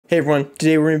Hey everyone,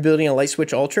 today we're going to be building a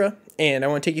Lightswitch Ultra, and I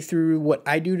want to take you through what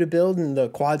I do to build and the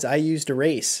quads I use to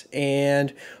race,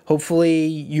 and hopefully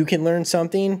you can learn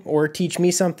something or teach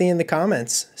me something in the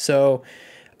comments. So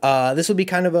this will be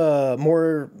kind of a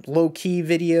more low-key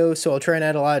video, so I'll try and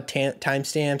add a lot of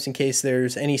timestamps in case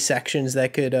there's any sections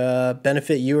that could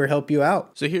benefit you or help you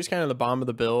out. So here's kind of the bomb of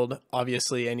the build.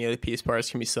 Obviously any other piece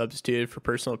parts can be substituted for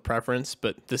personal preference,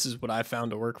 but this is what I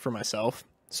found to work for myself.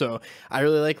 So I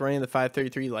really like running the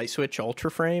 533 Lightswitch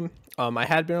Ultra frame. I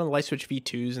had been on the Lightswitch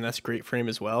V2s, and that's a great frame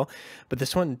as well. But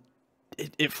this one,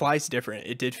 it flies different.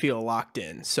 It did feel locked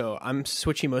in. So I'm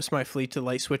switching most of my fleet to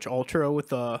Lightswitch Ultra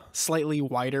with a slightly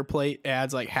wider plate. It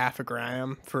adds like half a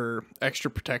gram for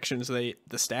extra protection to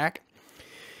the stack.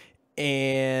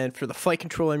 And for the flight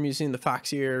control, I'm using the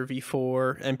Foxeer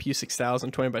V4 MPU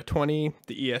 6000 20x20,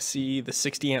 the ESC, the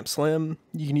 60 amp Slim.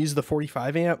 You can use the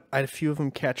 45 amp. I had a few of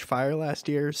them catch fire last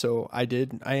year, so I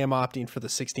am opting for the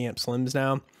 60 amp Slims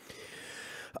now.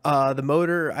 The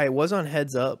motor, I was on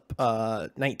heads up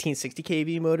 1960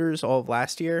 kV motors all of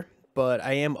last year, but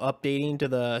I am updating to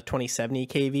the 2070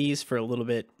 kVs for a little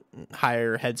bit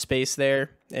higher headspace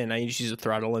there, and I just use a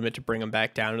throttle limit to bring them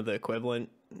back down to the equivalent.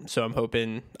 So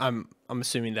I'm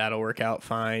assuming that'll work out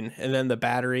fine. And then the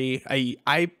battery,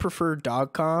 I prefer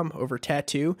Dogcom over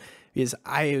Tattoo because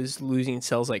I was losing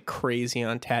cells like crazy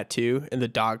on Tattoo, and the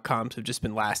Dogcoms have just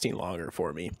been lasting longer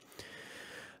for me.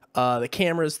 The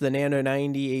cameras, the Nano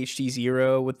 90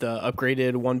 HDZero with the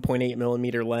upgraded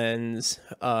 1.8mm lens.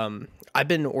 I've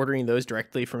been ordering those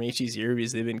directly from HDZero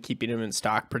because they've been keeping them in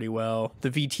stock pretty well. The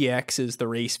VTX is the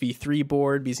Race V3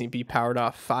 board because it can be powered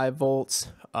off 5 volts.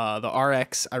 The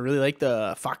RX, I really like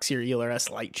the Foxeer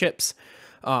ELRS light chips.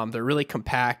 They're really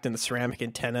compact, and the ceramic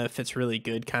antenna fits really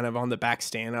good kind of on the back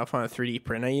standoff on a 3D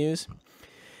print I use.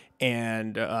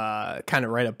 And kind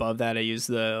of right above that, I use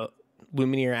the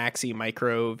Lumineer Axie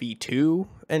Micro V2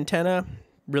 antenna.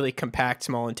 Really compact,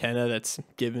 small antenna that's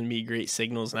given me great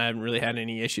signals, and I haven't really had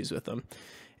any issues with them.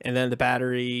 And then the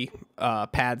battery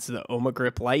pads the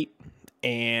Grip Lite,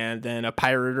 and then a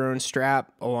Pyrodrone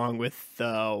strap along with the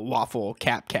WAFL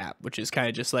cap, which is kind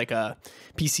of just like a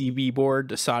PCB board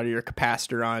to solder your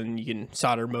capacitor on. You can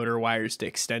solder motor wires to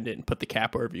extend it and put the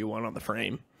cap wherever you want on the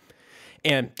frame.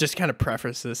 And just kind of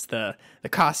preface this, the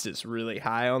cost is really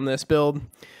high on this build.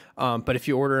 But if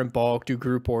you order in bulk, do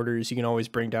group orders, you can always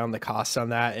bring down the costs on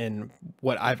that. And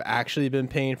what I've actually been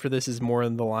paying for this is more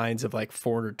in the lines of like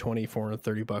 $420,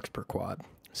 $430 per quad.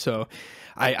 So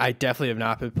I definitely have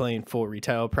not been paying full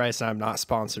retail price, and I'm not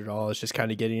sponsored at all. It's just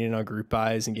kind of getting in on group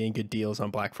buys and getting good deals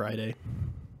on Black Friday.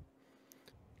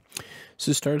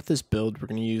 So to start with this build, we're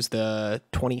going to use the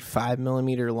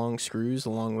 25mm long screws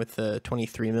along with the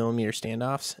 23mm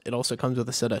standoffs. It also comes with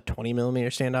a set of 20mm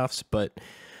standoffs, but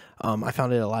I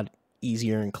found it a lot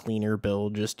easier and cleaner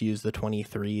build just to use the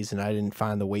 23s, and I didn't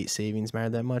find the weight savings matter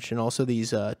that much. And also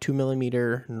these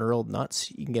 2mm knurled nuts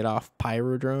you can get off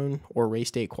Pyrodrone or Race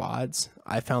Day quads.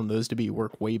 I found those to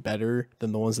work way better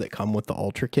than the ones that come with the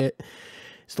Ultra Kit.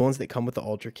 So the ones that come with the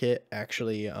Ultra Kit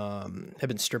actually have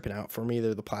been stripping out for me.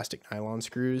 They're the plastic nylon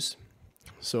screws.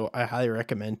 So I highly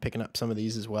recommend picking up some of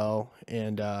these as well.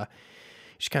 And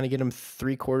just kind of get them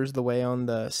 3/4 of the way on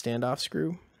the standoff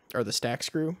screw or the stack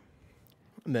screw.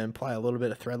 And then apply a little bit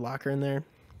of thread locker in there,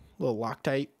 a little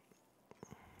Loctite.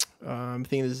 I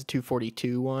think this is a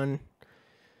 242 one.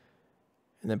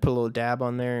 And then put a little dab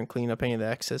on there and clean up any of the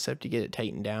excess after you get it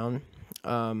tightened down.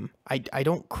 I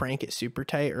don't crank it super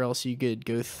tight, or else you could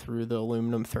go through the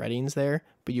aluminum threadings there,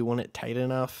 but you want it tight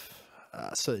enough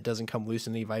so it doesn't come loose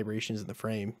in any vibrations in the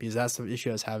frame, because that's the issue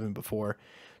I was having before.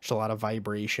 Just a lot of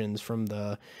vibrations from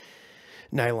the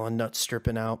nylon nuts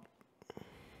stripping out.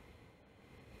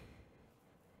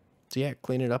 So yeah,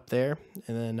 clean it up there,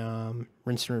 and then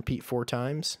rinse and repeat 4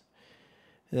 times.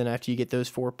 And then after you get those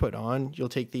 4 put on, you'll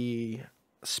take the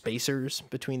spacers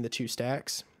between the 2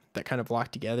 stacks that kind of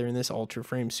lock together in this Ultra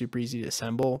frame. Super easy to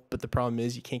assemble, but the problem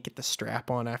is you can't get the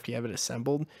strap on after you have it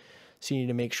assembled. So you need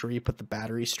to make sure you put the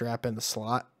battery strap in the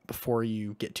slot before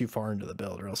you get too far into the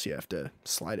build, or else you have to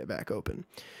slide it back open.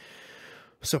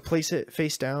 So place it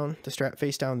face down, the strap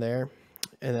face down there,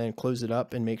 and then close it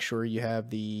up and make sure you have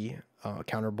the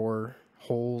counterbore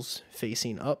holes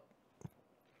facing up.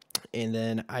 And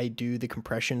then I do the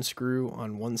compression screw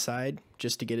on one side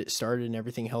just to get it started and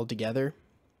everything held together.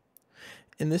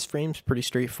 And this frame's pretty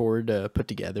straightforward to put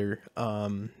together.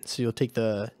 So you'll take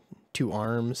the 2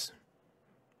 arms,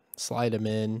 slide them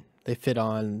in. They fit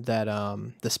on that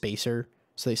the spacer,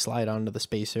 so they slide onto the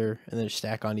spacer and then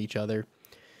stack on each other.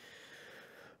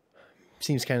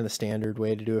 Seems kind of the standard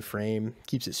way to do a frame.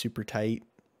 Keeps it super tight.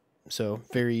 So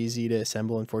very easy to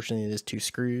assemble. Unfortunately, it is 2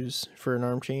 screws for an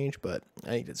arm change, but I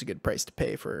think that's a good price to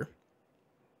pay for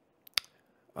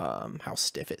how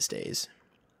stiff it stays.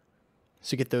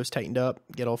 So get those tightened up,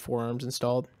 get all 4 arms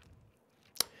installed.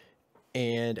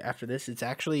 And after this, it's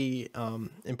actually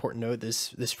important to note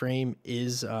this frame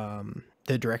is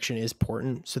the direction is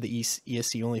important, so the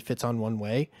ESC only fits on one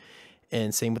way,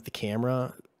 and same with the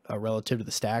camera relative to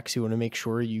the stacks. You want to make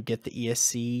sure you get the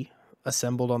ESC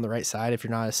assembled on the right side if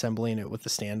you're not assembling it with the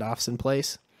standoffs in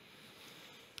place.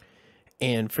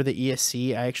 And for the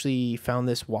ESC, I actually found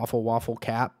this WAFL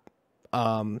cap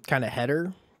kind of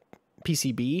header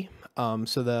PCB,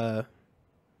 so the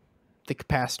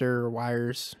capacitor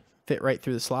wires fit right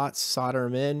through the slots, solder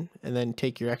them in, and then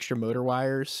take your extra motor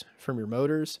wires from your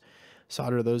motors,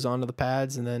 solder those onto the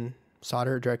pads, and then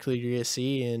solder it directly to your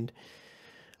ESC, and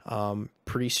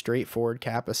pretty straightforward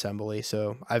cap assembly.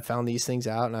 So I've found these things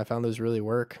out, and I found those really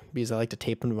work because I like to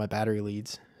tape them to my battery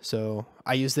leads. So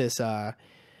I use this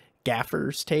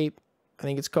gaffer's tape, I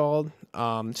think it's called,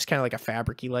 just kind of like a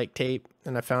fabric-y like tape,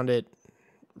 and I found it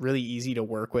really easy to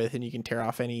work with, and you can tear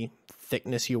off any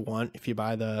thickness you want if you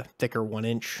buy the thicker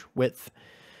 1-inch width.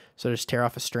 So just tear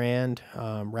off a strand,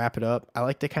 wrap it up. I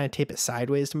like to kind of tape it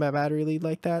sideways to my battery lead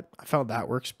like that. I found that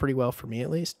works pretty well for me, at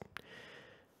least.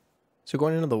 So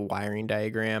going into the wiring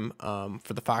diagram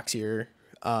for the Foxier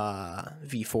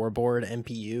V4 board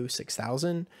MPU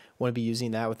 6000, want to be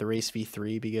using that with the Race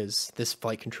V3 because this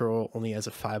flight control only has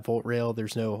a 5-volt rail.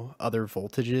 There's no other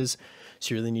voltages,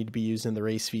 so you really need to be using the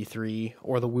Race V3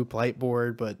 or the Whoop light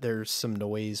board, but there's some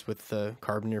noise with the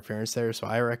carbon interference there, so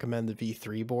I recommend the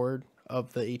V3 board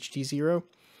of the HDZero.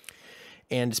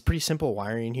 And it's pretty simple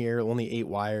wiring here, only 8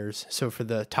 wires. So for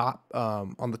the top,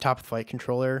 on the top of the flight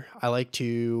controller, I like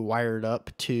to wire it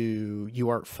up to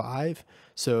UART 5.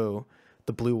 So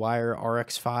the blue wire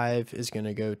RX5 is going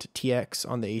to go to TX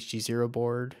on the HDZero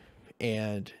board,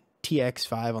 and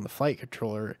TX5 on the flight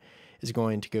controller is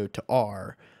going to go to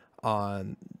R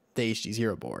on the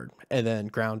HDZero board, and then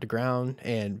ground to ground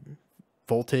and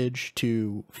voltage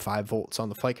to 5 volts on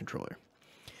the flight controller.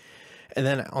 And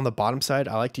then on the bottom side,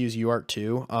 I like to use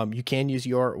UART2. You can use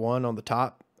UART1 on the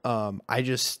top. I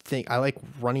just think I like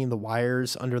running the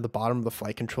wires under the bottom of the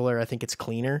flight controller. I think it's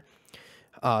cleaner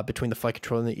between the flight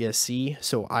controller and the ESC.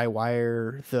 So I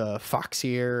wire the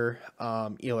Foxier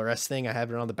ELRS thing. I have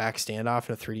it on the back standoff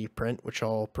in a 3D print, which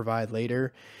I'll provide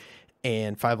later.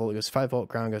 And 5 volt goes 5 volt,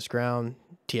 ground goes ground,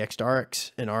 TX to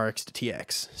RX, and RX to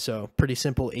TX. So pretty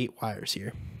simple 8 wires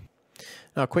here.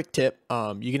 Now, a quick tip,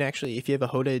 you can actually, if you have a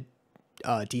HOTA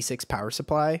D6 power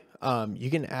supply, you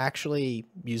can actually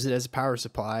use it as a power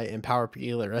supply and power up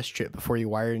your ELRS chip before you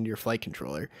wire it into your flight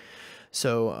controller.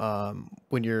 So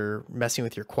when you're messing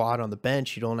with your quad on the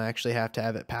bench, you don't actually have to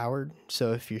have it powered.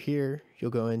 So if you're here, you'll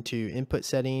go into input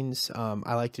settings.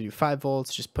 I like to do 5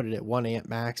 volts, just put it at 1 amp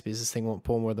max because this thing won't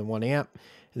pull more than 1 amp.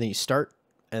 And then you start,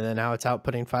 and then now it's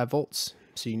outputting 5 volts.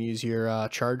 So you can use your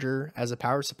charger as a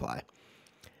power supply.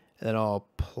 And then I'll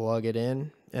plug it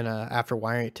in, and after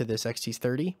wiring it to this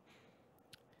XT30,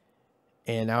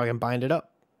 and now I can bind it up.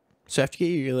 So after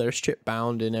you get your ELRS chip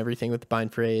bound and everything with the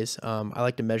bind phrase, I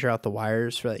like to measure out the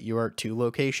wires for that UART2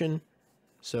 location.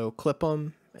 So clip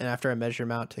them, and after I measure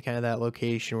them out to kind of that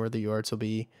location where the UARTs will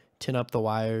be, tin up the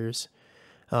wires.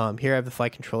 Here I have the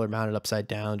flight controller mounted upside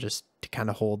down just to kind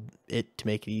of hold it to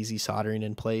make it easy soldering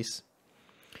in place.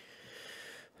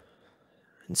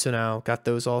 And so now got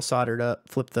those all soldered up,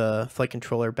 flip the flight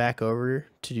controller back over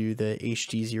to do the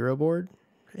HDZero board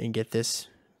and get the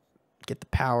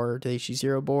power to the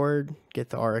HDZero board, get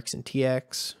the RX and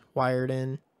TX wired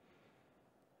in.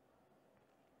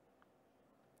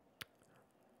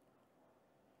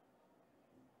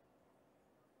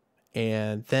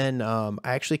 And then I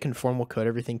actually conformal coat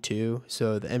everything too.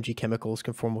 So the MG Chemicals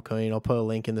conformal coating, I'll put a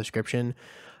link in the description.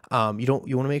 You want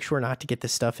to make sure not to get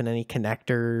this stuff in any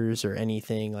connectors or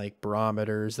anything like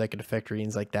barometers that could affect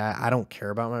readings like that. I don't care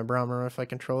about my barometer on my flight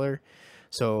controller.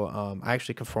 So I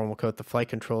actually conformal coat the flight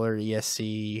controller,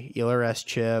 ESC, ELRS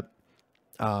chip,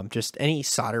 just any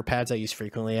solder pads I use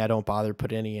frequently. I don't bother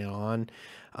putting any on.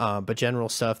 But general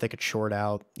stuff that could short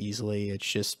out easily, it's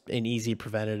just an easy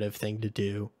preventative thing to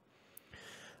do.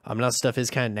 Now stuff is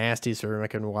kind of nasty, so you're not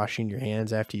going to be washing your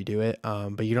hands after you do it.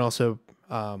 But you can also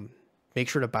make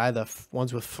sure to buy the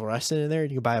ones with fluorescent in there.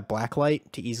 You can buy a black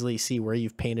light to easily see where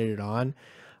you've painted it on,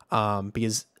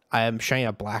 because I am shining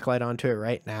a black light onto it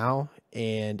right now,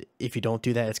 and if you don't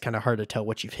do that, it's kind of hard to tell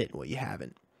what you've hit and what you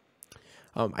haven't.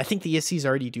 I think the ESCs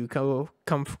already do come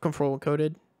conformal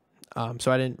coated,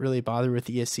 So I didn't really bother with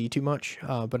ESC too much,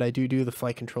 but I do the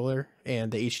flight controller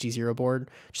and the HDZero board.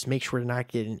 Just make sure to not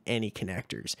get in any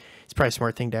connectors. It's probably a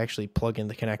smart thing to actually plug in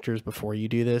the connectors before you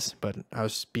do this, but I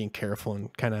was being careful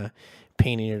and kind of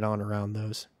painting it on around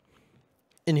those.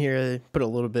 In here, I put a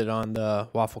little bit on the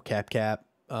WAFL cap.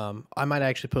 I might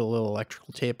actually put a little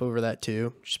electrical tape over that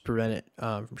too, just to prevent it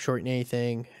from shorting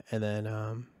anything. And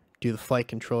then do the flight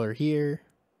controller here.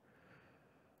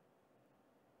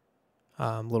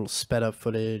 Little sped up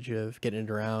footage of getting it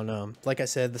around. Like I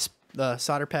said, the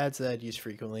solder pads that I'd use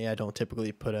frequently, I don't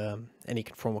typically put any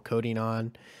conformal coating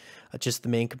on. Just the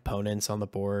main components on the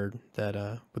board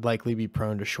that would likely be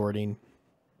prone to shorting.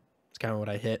 It's kind of what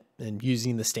I hit. And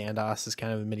using the standoffs as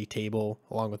kind of a mini table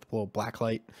along with the little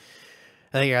blacklight.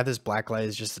 I think I got this blacklight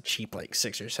is just a cheap like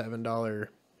 $6 or $7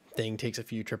 thing. Takes a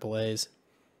few AAAs.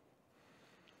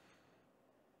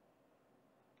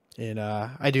 And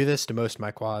I do this to most of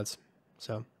my quads.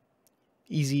 So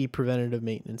easy preventative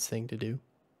maintenance thing to do.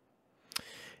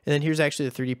 And then here's actually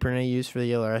the 3D print I use for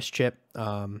the ELRS chip.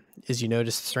 As you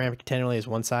notice, the ceramic antenna only has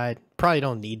one side. Probably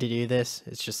don't need to do this.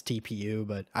 It's just TPU,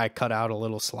 but I cut out a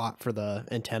little slot for the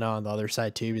antenna on the other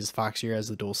side too, because Foxeer has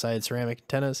the dual sided ceramic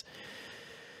antennas.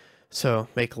 So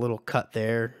make a little cut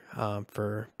there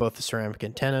for both the ceramic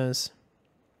antennas.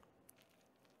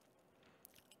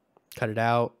 Cut it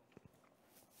out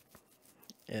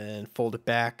and fold it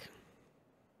back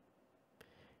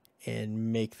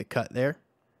and make the cut there.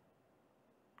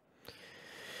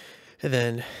 And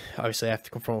then obviously after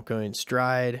conformal coating's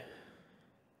dried,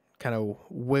 kind of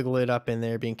wiggle it up in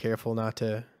there, being careful not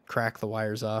to crack the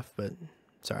wires off, but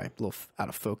sorry, a little out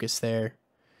of focus there.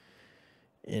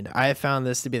 And I have found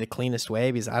this to be the cleanest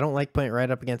way because I don't like putting it right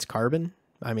up against carbon.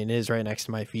 I mean, it is right next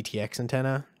to my VTX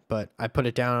antenna, but I put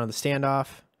it down on the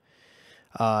standoff,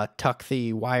 tuck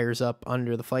the wires up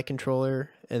under the flight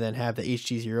controller, and then have the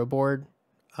HDZero board,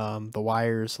 the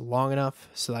wires long enough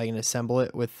so that I can assemble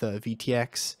it with the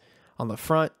VTX on the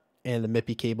front and the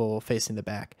MIPI cable facing the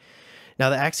back.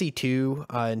 Now the Axie 2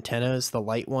 antennas, the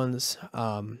light ones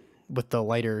with the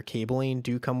lighter cabling,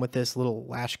 do come with this little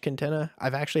latch antenna.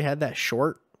 I've actually had that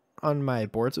short on my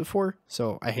boards before,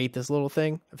 so I hate this little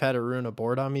thing. I've had it ruin a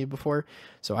board on me before,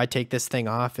 so I take this thing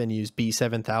off and use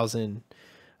B7000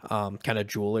 kind of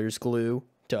jeweler's glue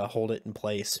to hold it in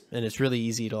place. And it's really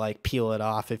easy to like peel it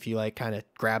off if you like kind of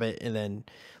grab it and then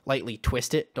lightly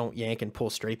twist it. Don't yank and pull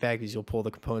straight back because you'll pull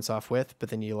the components off with, but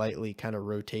then you lightly kind of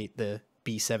rotate the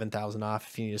B7000 off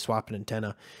if you need to swap an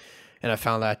antenna. And I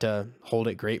found that to hold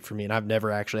it great for me, and I've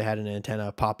never actually had an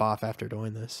antenna pop off after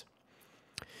doing this.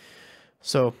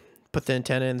 So put the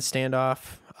antenna in the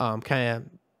standoff, kind of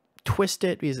twist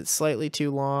it because it's slightly too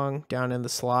long down in the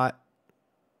slot.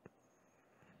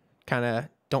 Kind of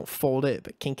don't fold it,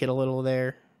 but kink it a little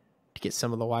there to get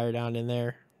some of the wire down in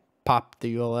there. Pop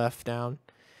the ULF down.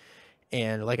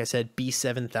 And like I said,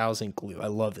 B7000 glue. I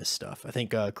love this stuff. I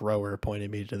think a grower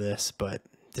pointed me to this, but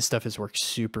this stuff has worked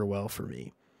super well for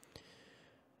me.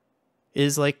 It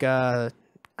is like, I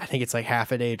think it's like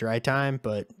half a day dry time,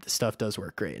 but the stuff does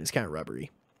work great. And it's kind of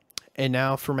rubbery. And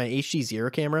now for my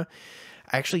HDZero camera,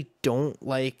 I actually don't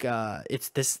like,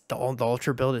 the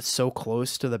Ultra build is so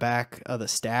close to the back of the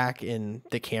stack and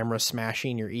the camera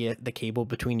smashing the cable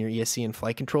between your ESC and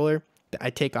flight controller. I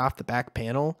take off the back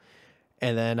panel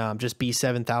and then just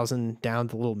B7000 down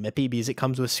the little MIPI because it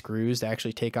comes with screws to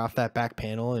actually take off that back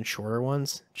panel and shorter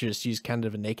ones. Just use kind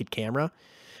of a naked camera.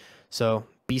 So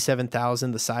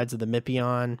B7000, the sides of the MIPI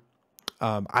on.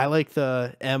 I like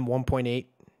the M1.8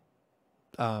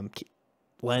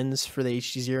 lens for the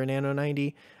HDZero Nano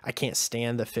 90. I can't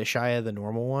stand the fisheye of the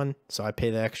normal one, so I pay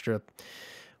the extra,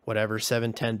 whatever,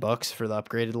 $7-10 for the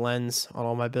upgraded lens on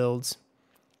all my builds,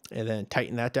 and then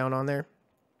tighten that down on there.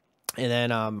 And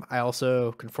then I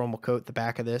also conformal coat the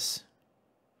back of this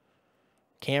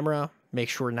camera. Make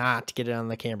sure not to get it on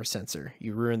the camera sensor.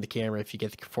 You ruin the camera if you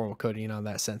get the conformal coating on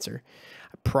that sensor.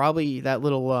 Probably that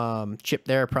little chip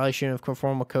there, I probably shouldn't have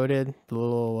conformal coated, the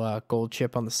little gold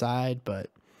chip on the side, but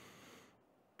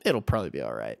it'll probably be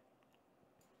all right.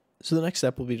 So the next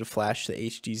step will be to flash the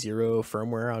HDZero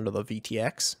firmware onto the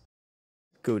VTX.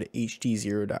 Go to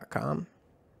HDZero.com.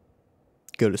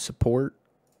 Go to support.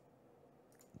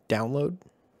 Download.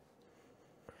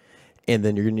 And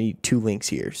then you're going to need two links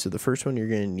here. So the first one you're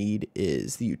going to need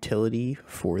is the utility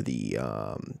for the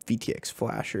VTX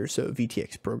flasher, so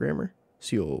VTX programmer.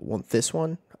 So you'll want this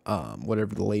one,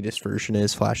 whatever the latest version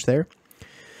is, flash there.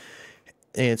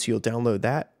 And so you'll download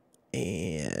that.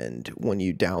 And when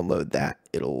you download that,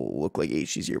 it'll look like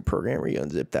HDZero programmer. You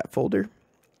unzip that folder.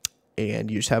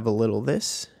 And you just have a little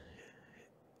this.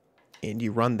 and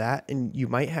you run that, and you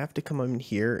might have to come in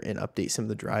here and update some of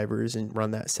the drivers and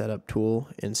run that setup tool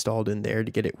installed in there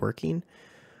to get it working.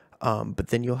 But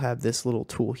then you'll have this little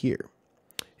tool here.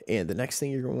 And the next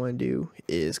thing you're going to want to do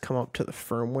is come up to the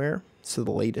firmware, so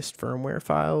the latest firmware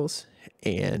files,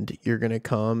 and you're going to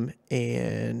come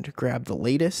and grab the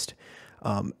latest.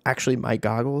 Actually, my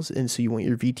goggles, and so you want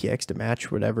your VTX to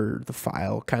match whatever the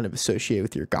file kind of associated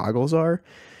with your goggles are.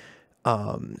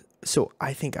 So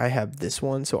I think I have this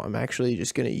one, so I'm actually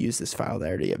just going to use this file that I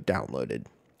already have downloaded.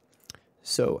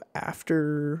 So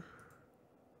after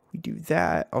we do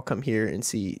that, I'll come here and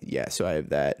see, yeah, so I have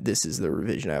that. This is the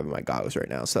revision I have in my goggles right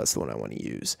now, so that's the one I want to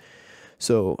use.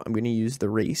 So I'm going to use the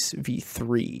race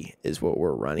v3 is what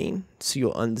we're running. So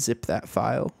you'll unzip that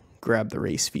file, grab the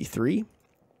race v3,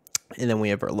 and then we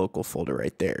have our local folder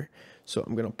right there. So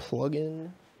I'm going to plug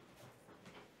in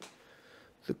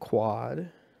the quad,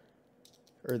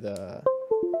 or the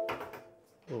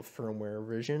little firmware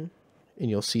revision, and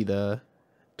you'll see the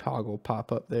toggle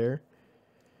pop up there.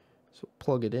 So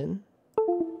plug it in.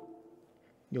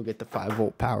 You'll get the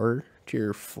 5-volt power to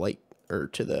your flight, or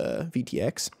to the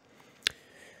VTX.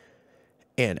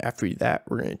 And after that,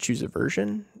 we're going to choose a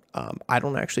version. I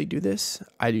don't actually do this.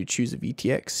 I do choose a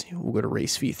VTX. We'll go to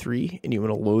race v3, and you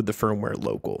want to load the firmware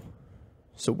local.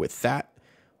 So with that,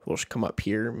 we'll just come up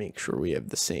here, make sure we have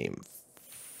the same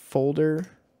folder.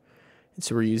 And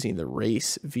so we're using the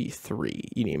race v3.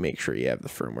 You need to make sure you have the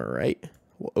firmware right.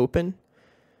 We'll open.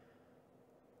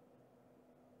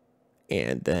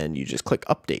 And then you just click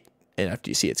update. And after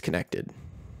you see it's connected,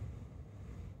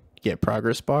 you get a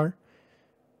progress bar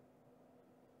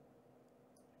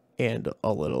and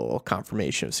a little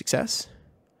confirmation of success.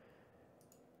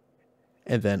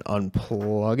 And then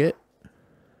unplug it.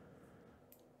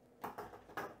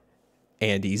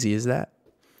 And easy as that.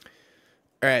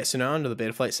 All right, so now onto the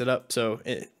Betaflight setup. So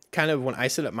kind of when I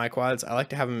set up my quads, I like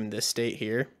to have them in this state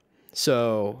here.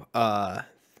 So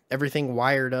everything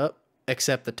wired up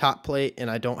except the top plate,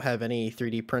 and I don't have any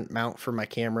 3D print mount for my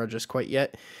camera just quite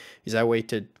yet, because I wait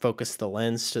to focus the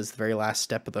lens to the very last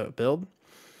step of the build.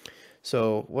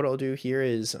 So what I'll do here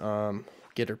is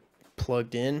get her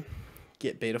plugged in,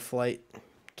 get Betaflight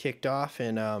kicked off,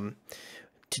 and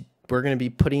we're going to be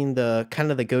putting the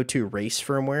kind of the go-to race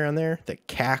firmware on there, the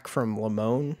CAC from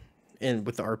Limon, and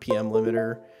with the RPM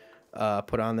limiter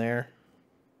put on there.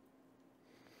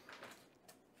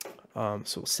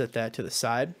 So we'll set that to the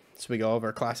side. So we got all of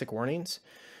our classic warnings.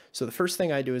 So the first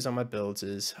thing I do is on my builds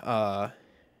is we're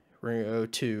going to go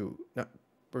to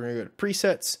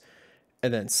presets,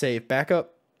 and then save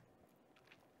backup.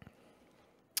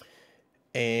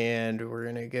 And we're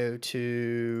going to go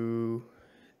to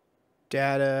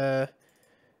data.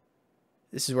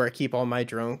 This is where I keep all my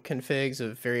drone configs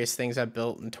of various things I've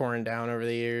built and torn down over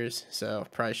the years. So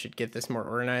probably should get this more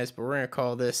organized, but we're going to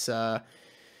call this,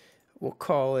 we'll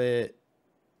call it,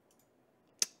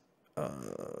 I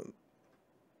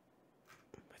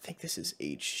think this is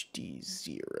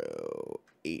HDZero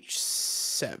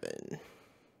H7.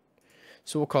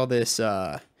 So we'll call this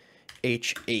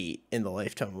H8 in the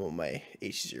lifetime of my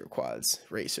HDZero quads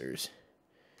racers.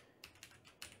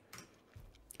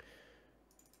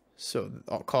 So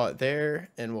I'll call it there,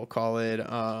 and we'll call it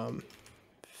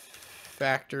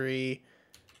factory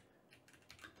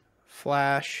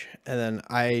flash, and then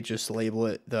I just label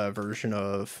it the version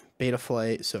of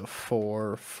Betaflight, so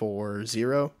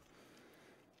 440,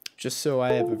 just so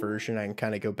I have a version I can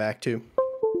kind of go back to.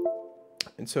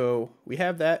 And so we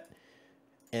have that,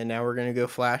 and now we're going to go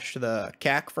flash to the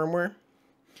CAC firmware.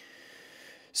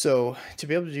 So to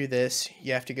be able to do this,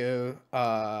 you have to go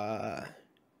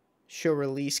show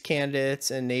release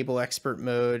candidates, enable expert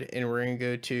mode, and we're going to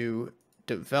go to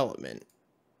development,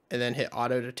 and then hit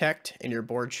auto detect, and your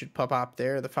board should pop up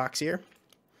there, the fox here.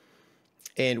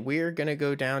 And we're going to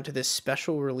go down to this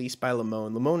special release by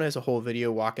Limon. Limon has a whole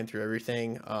video walking through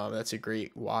everything. That's a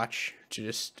great watch to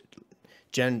just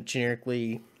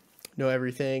generically know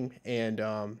everything. And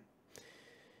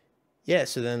yeah,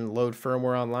 so then load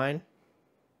firmware online.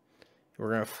 We're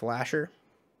going to flash her.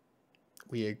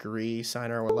 We agree,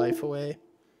 sign our life away.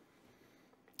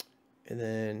 And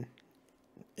then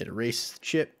it erases the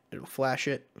chip, it'll flash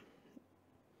it.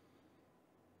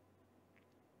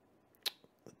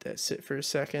 Let that sit for a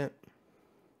second.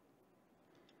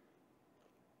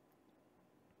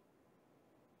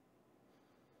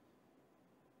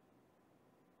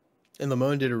 And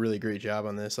Limon did a really great job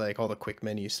on this. Like, all the quick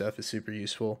menu stuff is super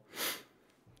useful.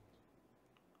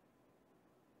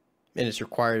 And it's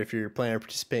required if you're planning on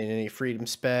participating in any Freedom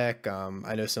spec.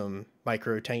 I know some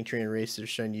micro tank train racers are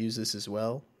starting to use this as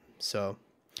well. So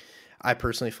I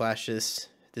personally flash this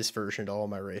version to all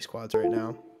my race quads right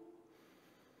now.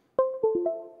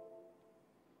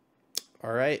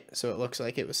 All right, so it looks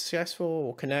like it was successful.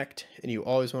 We'll connect, and you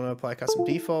always want to apply custom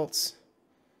defaults.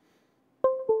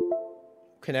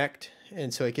 Connect,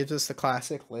 and so it gives us the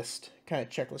classic list, kind of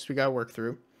checklist we got to work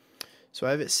through. So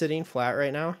I have it sitting flat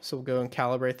right now, so we'll go and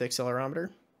calibrate the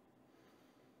accelerometer.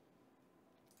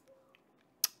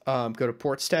 Go to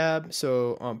ports tab.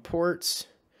 So on ports,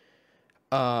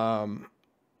 we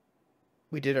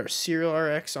did our serial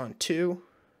RX on 2,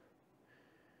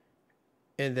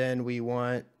 and then we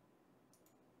want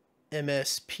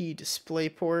MSP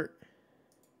DisplayPort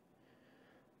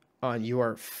on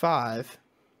UR5.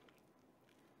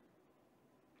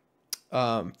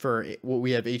 For what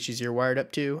we have HDZero wired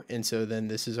up to, and so then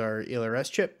this is our ELRS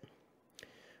chip.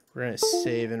 We're going to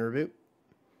save and reboot.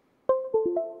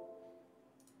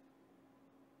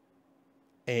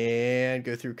 And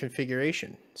go through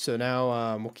configuration. So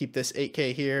now we'll keep this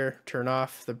 8K here, turn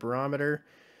off the barometer.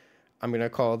 I'm going to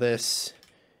call this,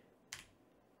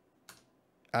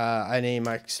 start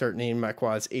naming my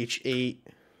quads H8.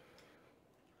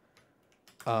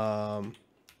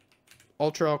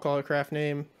 Ultra, I'll call it craft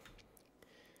name.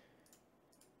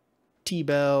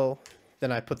 T-Bell,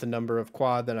 then I put the number of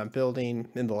quad that I'm building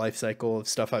in the life cycle of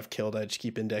stuff I've killed. I just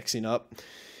keep indexing up.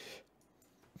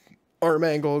 Arm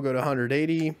angle, go to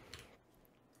 180.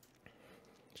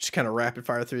 Just kind of rapid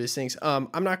fire through these things. I'm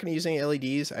not going to use any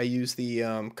LEDs. I use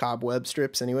the cobweb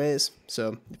strips anyways.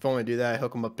 So if I want to do that, I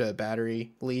hook them up to a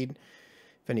battery lead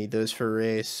if I need those for a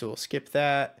race. So we'll skip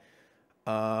that.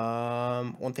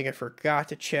 One thing I forgot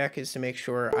to check is to make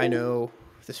sure I know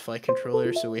this flight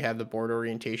controller, so we have the board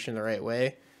orientation the right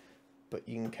way. But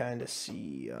you can kind of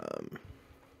see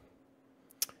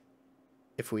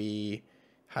if we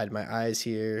hide my eyes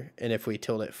here, and if we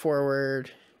tilt it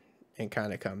forward and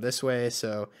kind of come this way,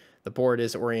 so the board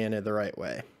is oriented the right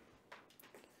way.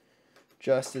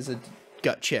 Just as a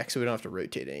gut check, so we don't have to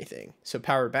rotate anything. So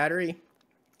power battery.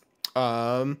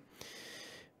 For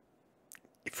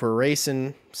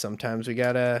racing, sometimes we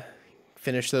gotta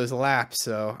finish those laps,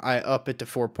 so I up it to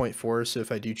 4.4, so if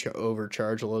I do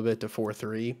overcharge a little bit to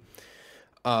 4.3,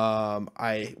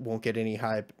 I won't get any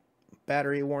high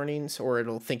battery warnings, or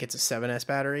it'll think it's a 7S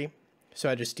battery, so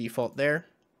I just default there.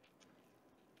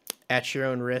 At your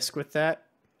own risk with that.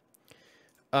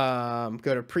 Go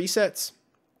to presets.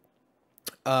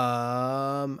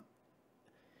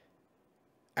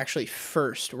 Actually,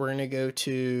 first we're gonna go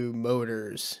to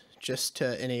motors just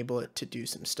to enable it to do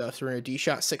some stuff. So we're gonna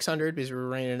D-Shot 600 because we're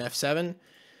running an F7.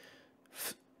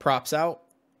 Props out.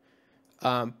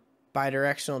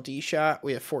 Bidirectional D-Shot.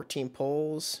 We have 14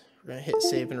 poles. We're gonna hit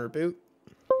save and reboot.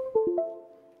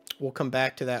 We'll come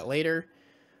back to that later.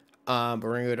 But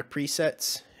we're gonna go to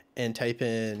presets and type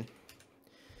in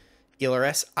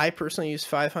ELRS. I personally use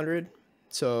 500,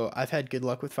 so I've had good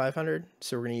luck with 500,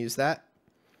 so we're gonna use that.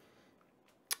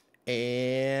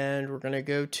 And we're gonna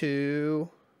go to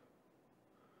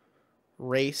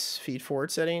race feed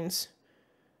forward settings.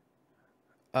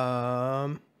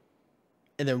 And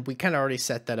then we kind of already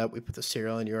set that up. We put the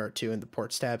serial and UR2 in the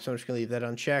ports tab, so I'm just gonna leave that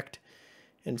unchecked.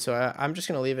 And so I'm just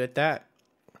gonna leave it at that.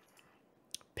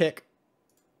 Pick,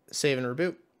 save and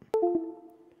reboot.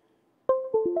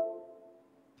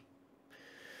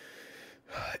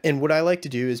 And what I like to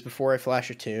do is before I flash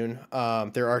a tune,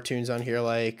 there are tunes on here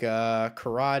like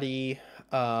Karate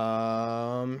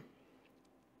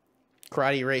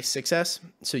Race 6S.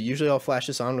 So usually I'll flash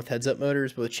this on with heads-up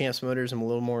motors, but with Champs motors, I'm a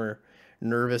little more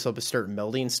nervous. I'll just start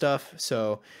melding stuff.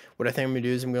 So what I think I'm going to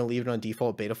do is I'm going to leave it on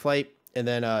default Betaflight and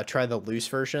then try the loose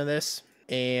version of this.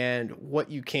 And what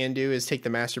you can do is take the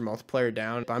master multiplier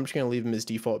down. But I'm just going to leave them as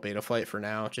default Betaflight for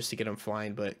now, just to get them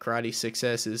flying. But Karate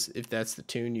 6S is, if that's the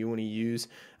tune you want to use,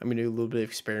 I'm going to do a little bit of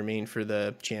experimenting for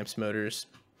the Champs motors.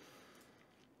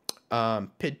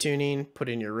 PID tuning, put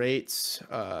in your rates.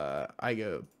 I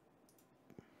go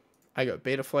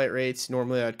Betaflight rates.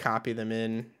 Normally I'd copy them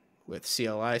in with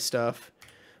CLI stuff.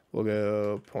 We'll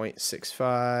go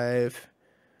 0.65.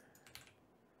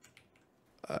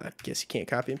 I guess you can't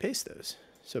copy and paste those.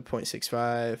 So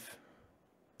 0.65.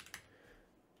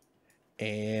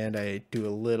 And I do a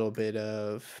little bit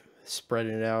of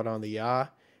spreading it out on the yaw.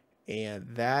 And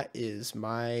that is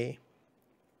my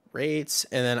rates.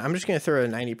 And then I'm just going to throw a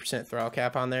 90% throttle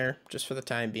cap on there just for the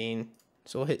time being.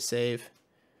 So we'll hit save.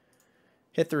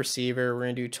 Hit the receiver. We're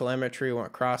going to do telemetry. We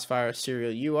want crossfire,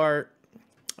 serial UART.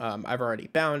 I've already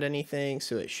bound anything,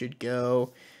 so it should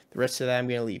go. The rest of that I'm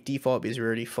going to leave default because we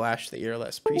already flashed the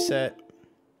ELRS preset.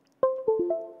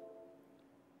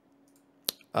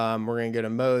 We're going to go to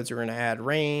modes. We're going to add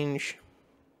range.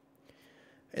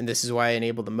 And this is why I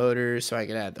enabled the motors, so I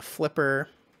could add the flipper.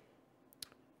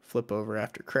 Flip over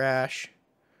after crash.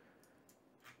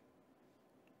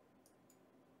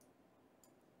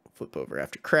 Flip over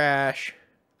after crash.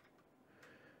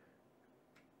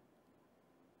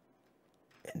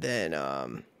 And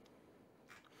then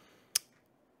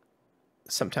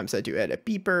sometimes I do add a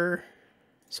beeper.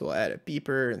 So we'll add a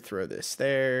beeper and throw this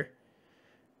there.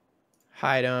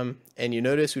 Hide them. And you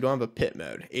notice we don't have a pit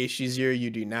mode. HDZero, you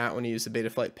do not want to use the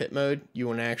Betaflight pit mode. You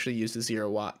want to actually use the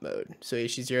 0 watt mode. So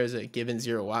HDZero is a given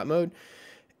 0 watt mode.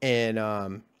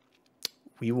 And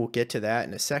we will get to that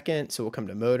in a second. So we'll come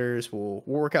to motors. We'll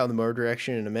work out the motor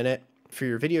direction in a minute. For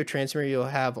your video transmitter, you'll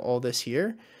have all this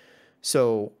here.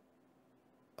 So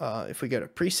if we go to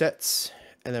presets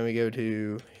and then we go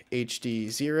to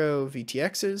HDZero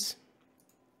VTXs,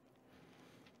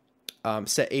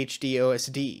 set HD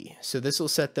OSD. So this will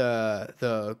set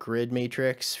the grid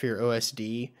matrix for your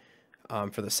OSD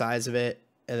for the size of it,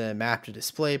 and then map to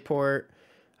display port.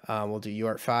 We'll do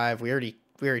UART5. We already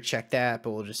checked that, but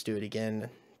we'll just do it again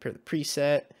per the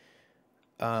preset.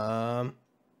 And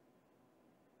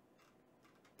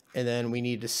then we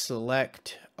need to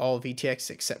select all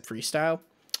VTX except freestyle.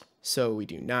 So we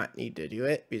do not need to do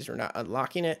it because we're not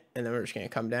unlocking it. And then we're just going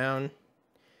to come down,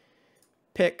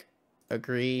 pick,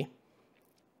 agree,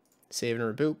 save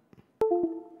and reboot.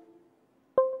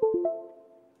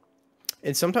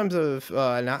 And sometimes I've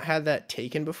not had that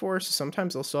taken before, so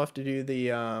sometimes I'll still have to do the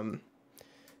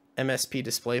MSP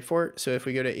display port. So if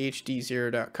we go to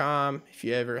HDZero.com, if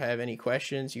you ever have any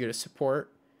questions, you go to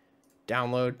support,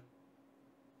 download,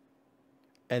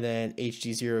 and then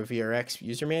HDZero VRX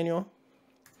user manual.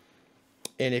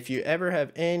 And if you ever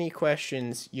have any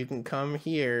questions, you can come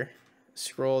here,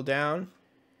 scroll down,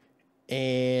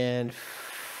 and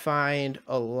find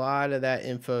a lot of that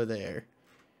info there.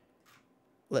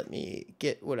 Let me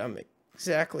get what I'm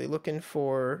exactly looking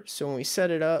for. So when we set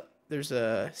it up, there's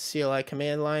a CLI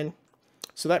command line.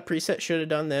 So that preset should have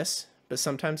done this, but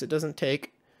sometimes it doesn't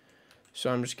take.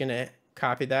 So I'm just going to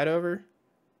copy that over,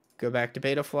 go back to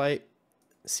Betaflight,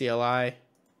 CLI,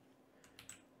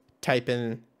 type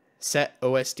in set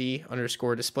OSD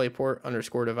underscore DisplayPort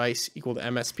underscore device equal to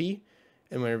MSP.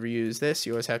 And whenever you use this,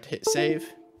 you always have to hit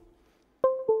save.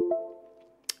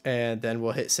 And then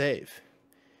we'll hit save.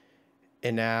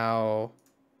 And now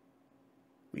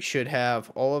we should have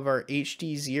all of our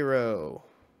HDZero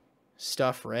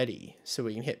stuff ready. So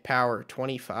we can hit power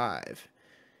 25.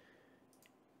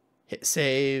 Hit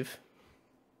save.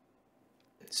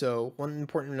 So one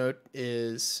important note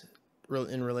is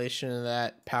in relation to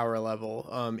that power level,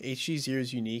 HDZero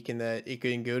is unique in that it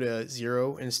can go to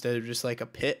 0 instead of just like a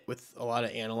pit with a lot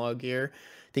of analog gear.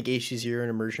 I think HDZero and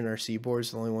Immersion RC boards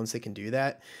are the only ones that can do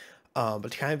that. But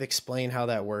to kind of explain how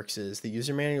that works is the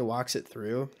user manual walks it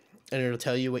through and it'll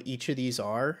tell you what each of these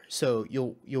are. So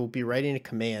you'll be writing a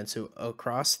command. So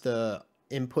across the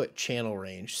input channel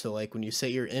range. So like when you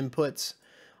set your inputs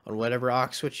on whatever aux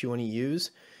switch you want to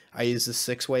use, I use the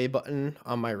 6-way button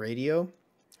on my radio.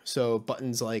 So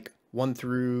buttons like 1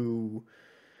 through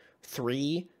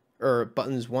 3 or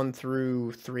buttons 1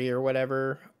 through 3 or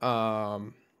whatever,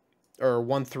 or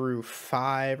 1 through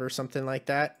 5 or something like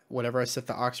that, whatever I set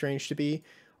the aux range to be,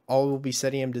 all will be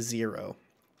setting them to 0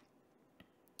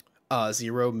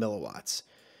 milliwatts.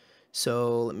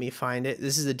 So let me find it.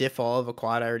 This is a diff all of a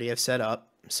quad I already have set up.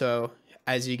 So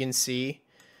as you can see,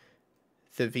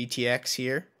 the VTX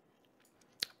here,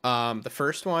 the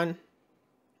first one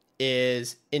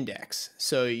is index.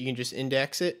 So you can just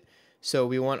index it. So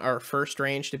we want our first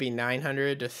range to be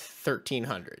 900 to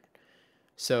 1300.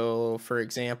 So for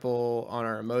example, on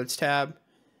our modes tab,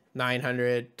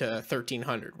 900 to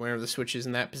 1300, whenever the switch is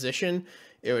in that position,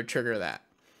 it would trigger that.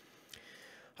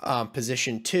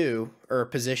 Position 2, or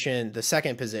the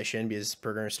second position, because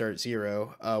we're going to start at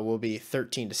 0, will be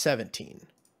 13 to 17.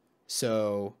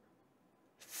 So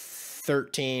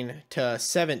 13 to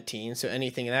 17, so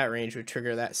anything in that range would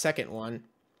trigger that second one.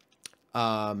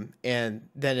 And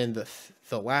then in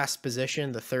the last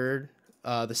position, the third,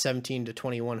 the 17 to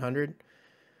 2100,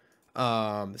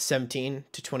 17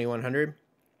 to 2100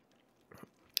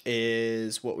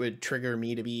 is what would trigger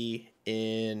me to be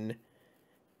in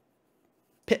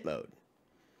pit mode.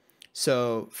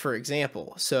 So for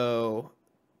example, so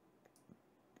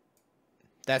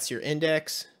that's your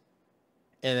index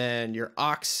and then your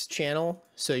aux channel.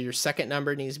 So your second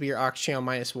number needs to be your aux channel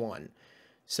 -1.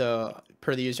 So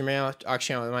per the user manual, aux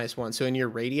channel -1. So in your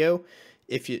radio,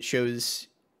 if it shows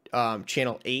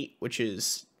channel 8, which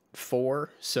is 4,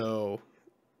 so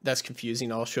that's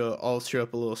confusing. I'll show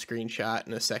up a little screenshot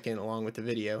in a second along with the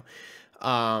video.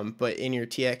 But in your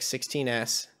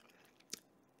TX16S,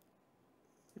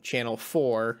 channel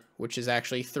 4, which is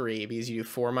actually 3 because you do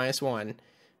 4 -1,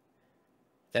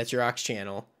 that's your aux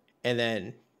channel. And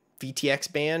then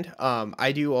VTX band.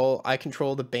 I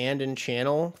control the band and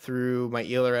channel through my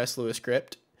ELRS Lua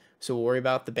script. So we'll worry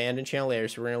about the band and channel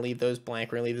layers. So we're going to leave those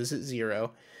blank. We're going to leave those at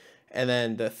 0. And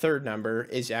then the third number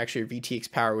is actually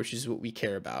VTX power, which is what we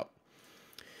care about.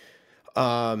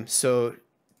 So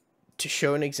to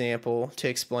show an example, to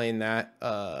explain that,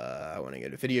 I want to go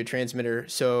to video transmitter.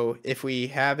 So if we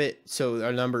have it, so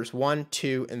our numbers 1,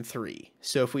 2, and 3.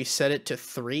 So if we set it to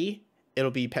 3,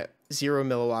 it'll be 0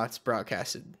 milliwatts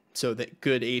broadcasted. So that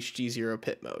good HDZero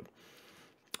pit mode.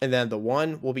 And then the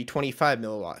 1 will be 25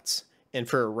 milliwatts. And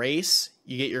for a race,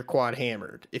 you get your quad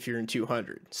hammered if you're in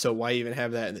 200. So why even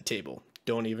have that in the table?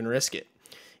 Don't even risk it.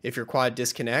 If your quad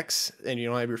disconnects and you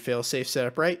don't have your failsafe set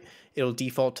up right, it'll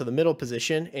default to the middle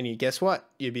position, and you guess what?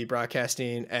 You'd be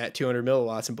broadcasting at 200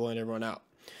 milliwatts and blowing everyone out.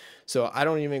 So I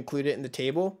don't even include it in the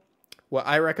table. What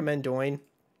I recommend doing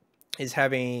is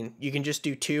having, you can just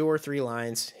do 2 or 3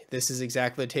 lines. This is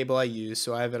exactly the table I use.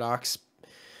 So I have it I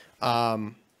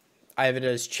have it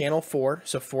as channel 4.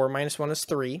 So 4 minus 1 is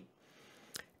 3.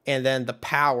 And then the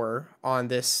power on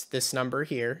this number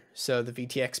here, so the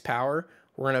VTX power,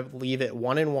 we're going to leave it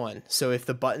 1 and 1. So if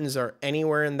the buttons are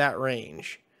anywhere in that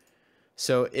range,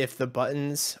 so if the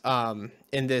buttons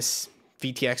in this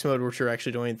VTX mode, which we're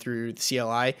actually doing through the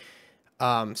CLI,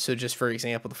 so just for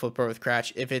example, the flip over with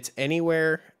Cratch, if it's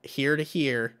anywhere here to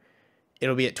here,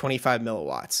 it'll be at 25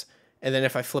 milliwatts. And then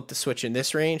if I flip the switch in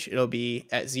this range, it'll be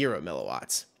at 0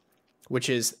 milliwatts,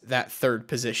 which is that third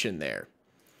position there.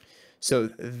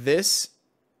 So this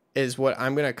is what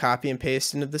I'm going to copy and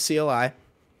paste into the CLI.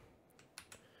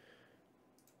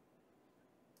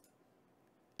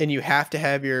 And you have to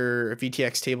have your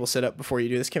VTX table set up before you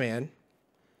do this command.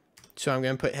 So I'm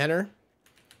going to put enter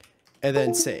and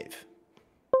then save.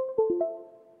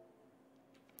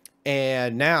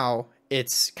 And now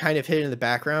it's kind of hidden in the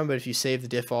background, but if you save the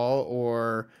diff all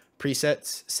or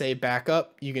presets, save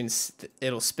backup,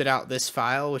 it'll spit out this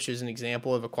file, which is an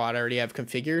example of a quad I already have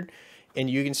configured. And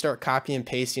you can start copying and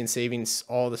pasting and saving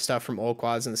all the stuff from old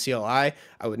quads in the CLI.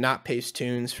 I would not paste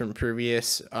tunes from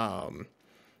previous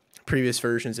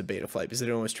versions of Betaflight because they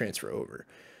don't always transfer over.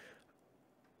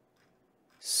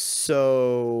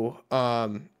 So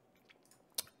on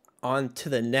to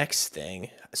the next thing.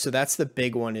 So that's the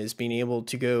big one, is being able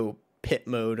to go pit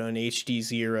mode on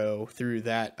HDZero through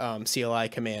that CLI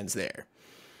commands there.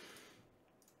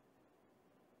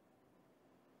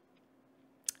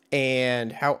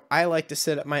 And how I like to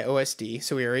set up my OSD.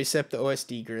 So we already set up the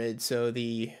OSD grid. So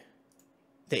the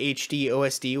HD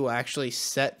OSD will actually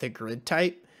set the grid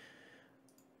type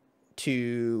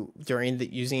to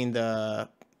using the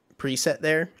preset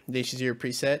there. The HDZero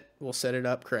preset will set it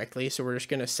up correctly. So we're just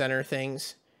going to center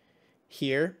things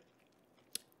here.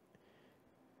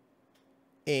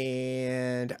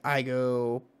 And I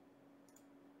go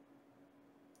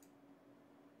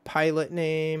pilot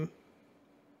name,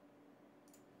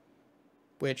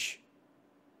 which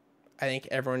I think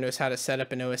everyone knows how to set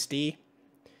up an OSD.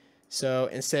 So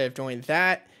instead of doing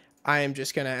that, I am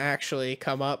just going to actually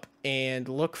come up and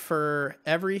look for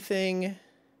everything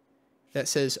that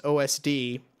says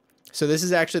OSD. So this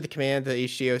is actually the command the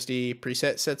HDOSD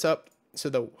preset sets up. So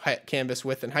the canvas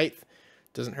width and height,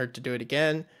 doesn't hurt to do it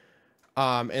again.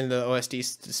 And the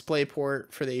OSD display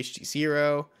port for the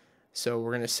HDZero. So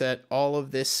we're going to set all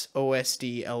of this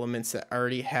OSD elements that I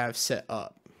already have set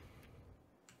up.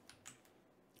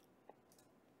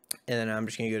 And then I'm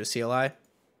just going to go to CLI.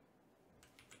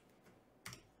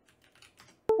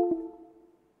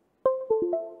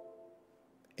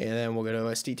 And then we'll go to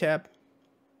OSD tab.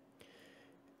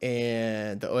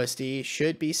 And the OSD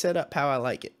should be set up how I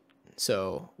like it.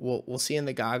 So we'll see in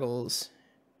the goggles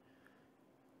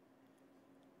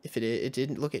if it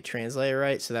didn't look at translator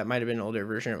right. So that might have been an older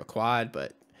version of a quad,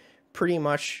 but pretty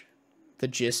much the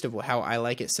gist of how I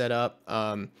like it set up.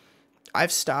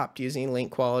 I've stopped using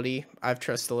link quality. I've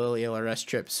trusted the little ELRS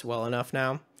chips well enough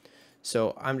now.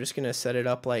 So I'm just going to set it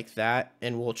up like that,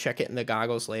 and we'll check it in the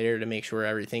goggles later to make sure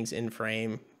everything's in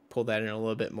frame. Pull that in a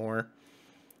little bit more.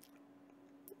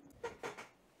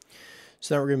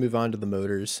 So now we're going to move on to the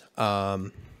motors.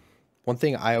 One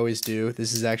thing I always do,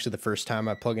 this is actually the first time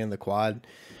I plug in the quad.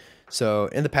 So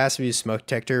in the past I've used smoke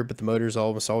detector, but the motors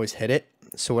almost always hit it.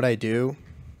 So what I do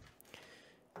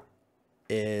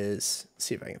is,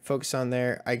 see if I can focus on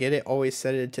there. I get it always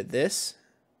set it to this.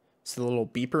 It's the little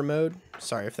beeper mode.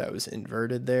 Sorry if that was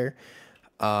inverted there.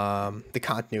 The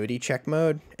continuity check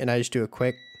mode. And I just do a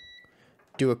quick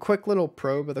little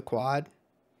probe of the quad.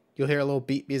 You'll hear a little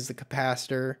beep because the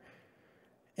capacitor.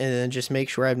 And then just make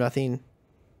sure I have nothing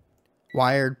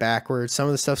wired backwards. Some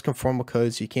of the stuff's conformal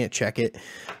codes, so you can't check it.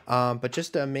 But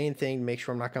just a main thing, make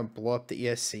sure I'm not going to blow up the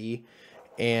ESC.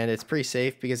 and it's pretty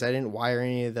safe because I didn't wire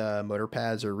any of the motor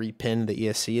pads or repin the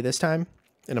ESC this time,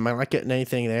 and I'm not getting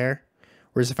anything there.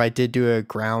 Whereas if I did do a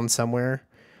ground somewhere,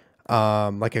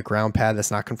 like a ground pad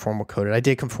that's not conformal coated, I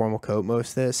did conformal coat most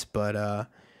of this, but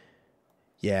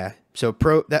yeah. So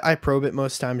I probe it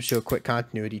most times to do a quick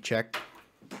continuity check,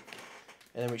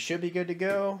 and then we should be good to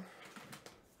go.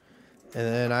 And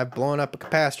then I've blown up a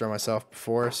capacitor on myself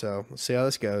before, so let's see how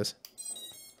this goes.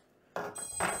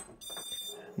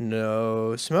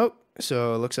 No smoke,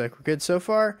 so it looks like we're good so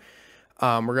far.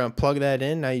 We're going to plug that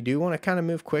in. Now you do want to kind of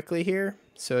move quickly here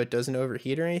so it doesn't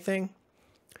overheat or anything.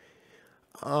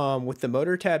 With the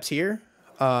motor tabs here,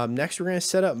 next we're going to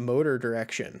set up motor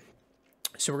direction.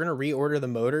 So we're going to reorder the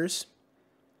motors.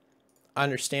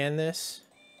 Understand this.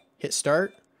 Hit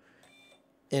start.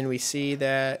 And we see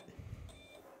that...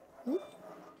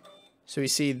 So we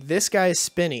see this guy is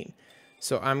spinning.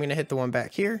 So I'm going to hit the one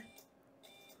back here.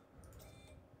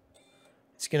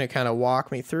 It's going to kind of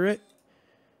walk me through it.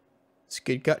 It's a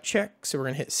good gut check. So we're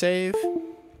going to hit save.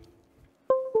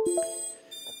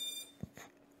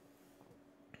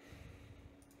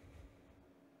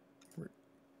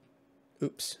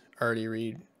 Oops,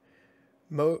 already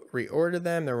reorder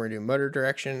them. Then we're going to do motor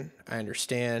direction. I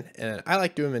understand. And I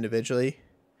like doing them individually.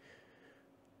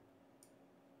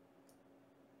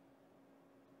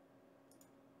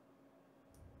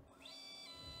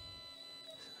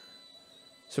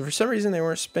 So for some reason they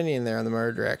weren't spinning there on the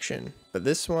motor direction, but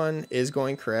this one is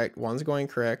going correct. One's going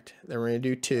correct. Then we're going to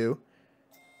do 2.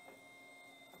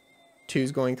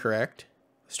 2's going correct.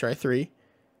 Let's try 3.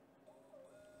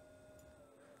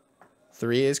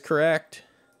 3 is correct.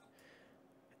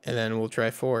 And then we'll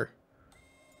try 4.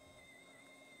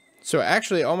 So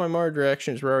actually all my motor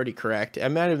directions were already correct. It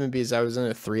might have been because I was in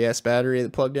a 3S battery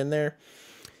that plugged in there.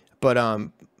 But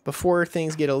before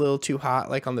things get a little too hot,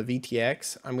 like on the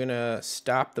VTX, I'm going to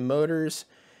stop the motors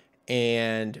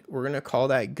and we're going to call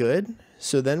that good.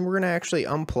 So then we're going to actually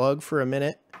unplug for a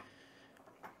minute.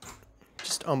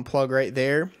 Just unplug right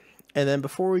there. And then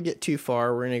before we get too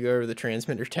far, we're going to go over the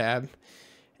transmitter tab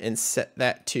and set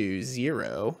that to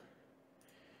 0,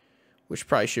 which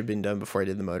probably should have been done before I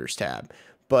did the motors tab.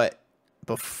 But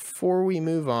before we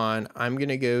move on, I'm going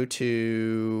to go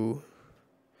to...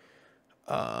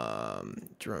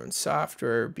 drone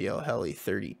software, BL-Heli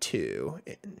 32.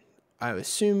 And I'm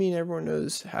assuming everyone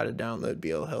knows how to download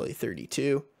BL-Heli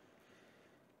 32.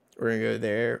 We're gonna go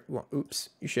there. Well, oops,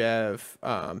 you should have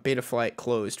Betaflight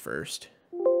closed first.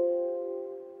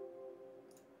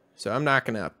 So I'm not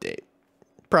gonna update.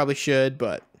 Probably should,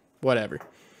 but whatever.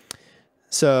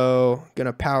 So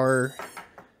gonna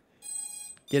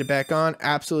get it back on.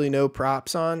 Absolutely no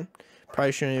props on.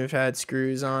 Probably shouldn't have had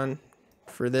screws on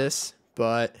for this,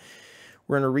 but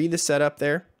we're going to read the setup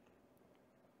there.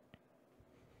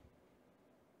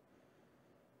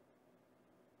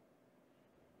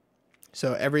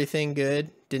 So everything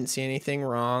good. Didn't see anything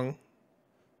wrong.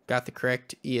 Got the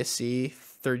correct ESC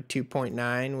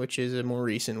 32.9, which is a more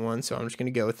recent one, so I'm just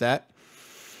going to go with that.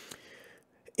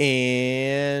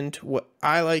 And what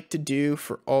I like to do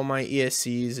for all my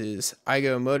ESCs is I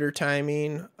go motor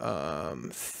timing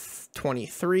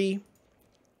 23.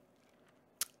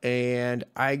 And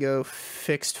I go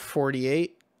fixed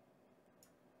 48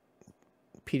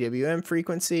 PWM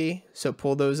frequency. So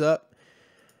pull those up,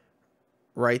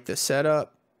 write the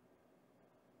setup.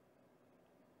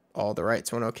 All the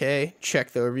writes went okay.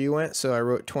 Check the overview went. So I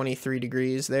wrote 23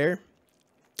 degrees there.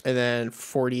 And then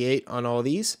 48 on all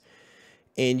these.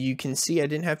 And you can see I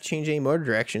didn't have to change any motor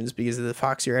directions because the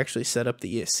Foxier actually set up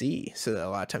the ESC. So that a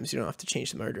lot of times you don't have to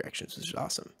change the motor directions, which is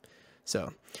awesome.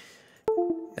 So...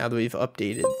 now that we've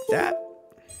updated that,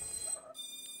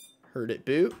 heard it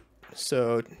boot,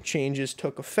 so changes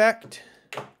took effect.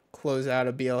 Close out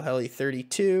of BL-Heli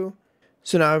 32.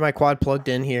 So now I have my quad plugged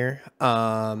in here,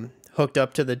 hooked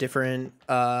up to the different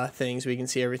things. We can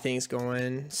see everything's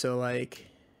going. So like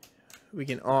we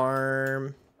can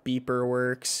arm, beeper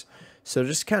works. So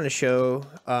just kind of show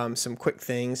some quick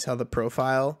things, how the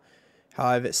profile, how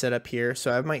I have it set up here. So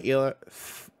I have my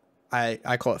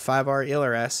I call it 5R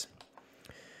ELRS.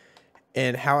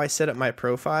 And how I set up my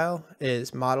profile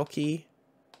is model key.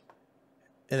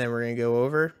 And then we're going to go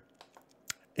over.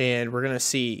 And we're going to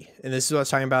see. And this is what I was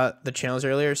talking about the channels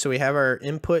earlier. So we have our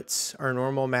inputs, our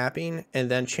normal mapping. And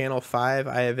then channel 5,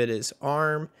 I have it as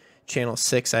arm. Channel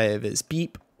 6, I have as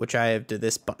beep, which I have to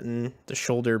this button, the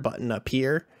shoulder button up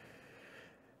here.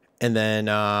 And then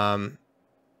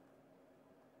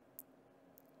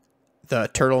the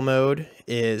turtle mode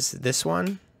is this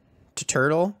one, to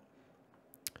turtle.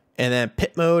 And then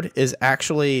pit mode is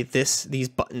actually these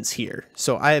buttons here.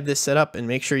 So I have this set up, and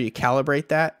make sure you calibrate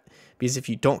that because if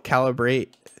you don't calibrate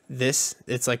this,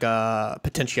 it's like a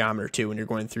potentiometer too when you're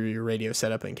going through your radio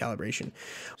setup and calibration.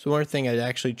 So one thing I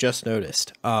actually just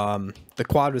noticed, the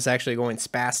quad was actually going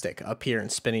spastic up here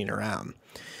and spinning around.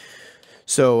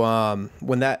 So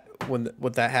what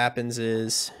that happens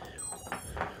is,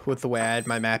 with the way I had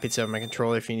my mapping set on my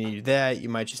controller, if you need to do that, you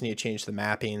might just need to change the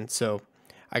mapping. So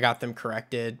I got them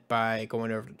corrected by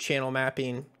going over to channel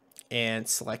mapping and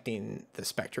selecting the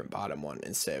Spectrum bottom one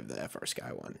instead of the FR Sky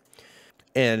one.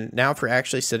 And now for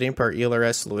actually setting up our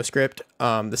ELRS Lewis script,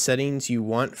 the settings you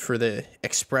want for the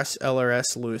Express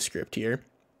LRS Lewis script here,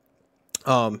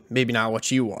 maybe not what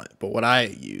you want, but what I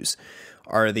use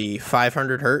are the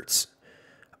 500 Hertz.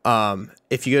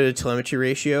 If you go to telemetry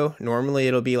ratio, normally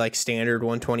it'll be like standard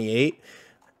 128.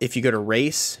 If you go to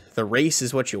race, the race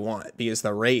is what you want, because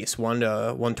the race 1 to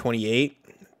 128,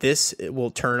 this it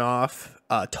will turn off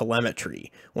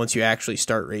telemetry once you actually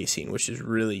start racing, which is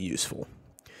really useful.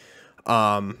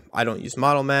 I don't use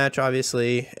model match,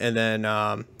 obviously, and then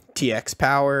TX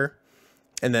power,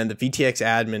 and then the VTX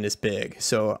admin is big.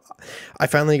 So I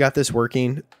finally got this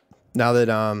working now that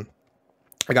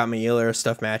I got my ELRS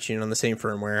stuff matching on the same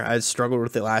firmware. I struggled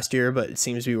with it last year, but it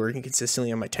seems to be working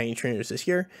consistently on my tiny trainers this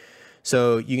year.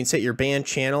 So you can set your band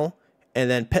channel and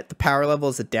then put the power level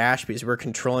as a dash, because we're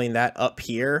controlling that up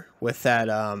here with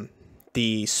that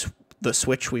the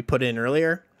switch we put in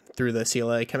earlier through the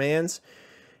CLI commands.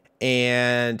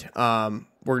 And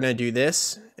we're going to do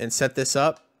this and set this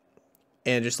up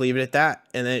and just leave it at that.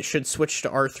 And then it should switch to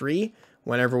R3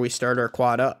 whenever we start our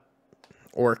quad up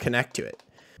or connect to it.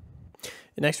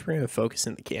 And next we're going to focus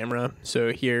in the camera.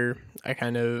 So here I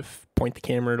kind of point the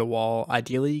camera to wall.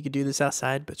 Ideally you could do this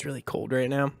outside, but it's really cold right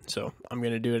now. So I'm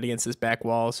going to do it against this back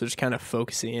wall. So just kind of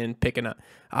focusing in, picking an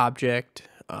object,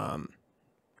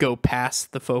 go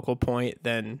past the focal point,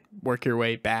 then work your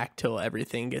way back till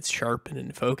everything gets sharp and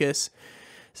in focus.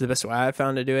 It's the best way I've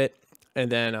found to do it. And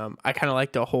then I kind of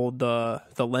like to hold the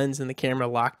lens and the camera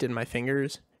locked in my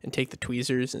fingers and take the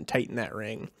tweezers and tighten that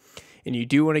ring. And you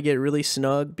do want to get really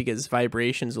snug, because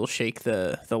vibrations will shake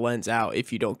the lens out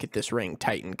if you don't get this ring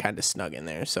tight and kind of snug in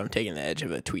there. So I'm taking the edge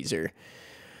of a tweezer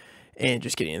and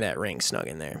just getting that ring snug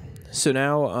in there. So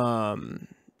now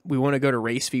we want to go to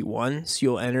race V1. So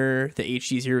you'll enter the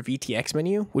HDZero VTX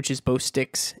menu, which is both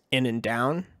sticks in and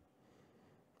down.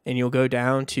 And you'll go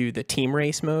down to the team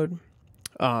race mode.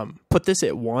 Put this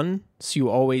at 1, so you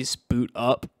always boot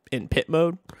up in pit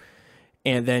mode.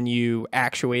 And then you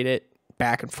actuate it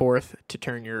back and forth to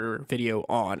turn your video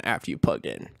on after you plugged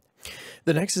in.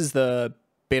 The next is the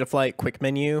Betaflight quick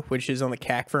menu, which is on the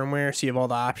CAC firmware. So you have all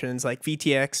the options like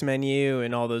VTX menu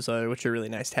and all those other, which are really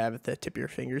nice to have at the tip of your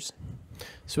fingers.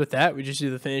 So with that, we just do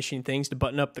the finishing things to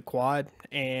button up the quad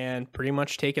and pretty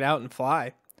much take it out and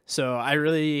fly. So I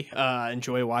really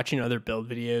enjoy watching other build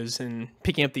videos and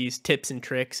picking up these tips and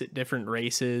tricks at different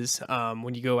races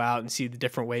when you go out and see the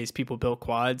different ways people build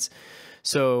quads.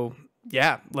 So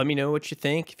yeah, let me know what you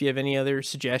think. If you have any other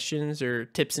suggestions or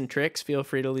tips and tricks, feel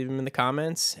free to leave them in the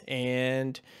comments.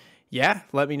 And yeah,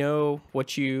 let me know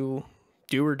what you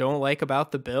do or don't like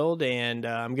about the build. And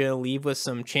I'm going to leave with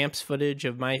some champs footage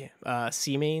of my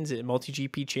C mains at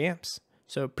multi-GP champs.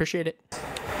 So appreciate it.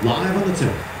 Live on the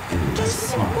tip.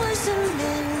 Guess it wasn't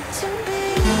meant to be.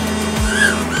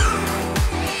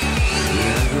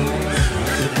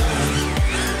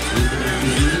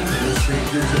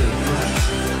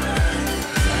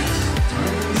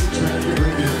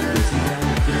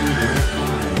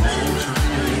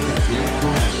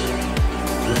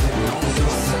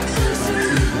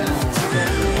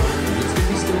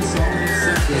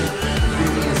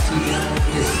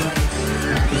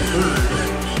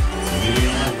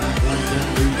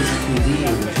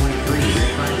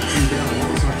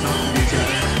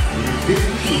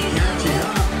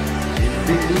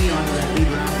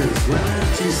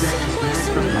 Well, 2 seconds back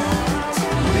from the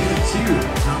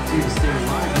top 2 to stay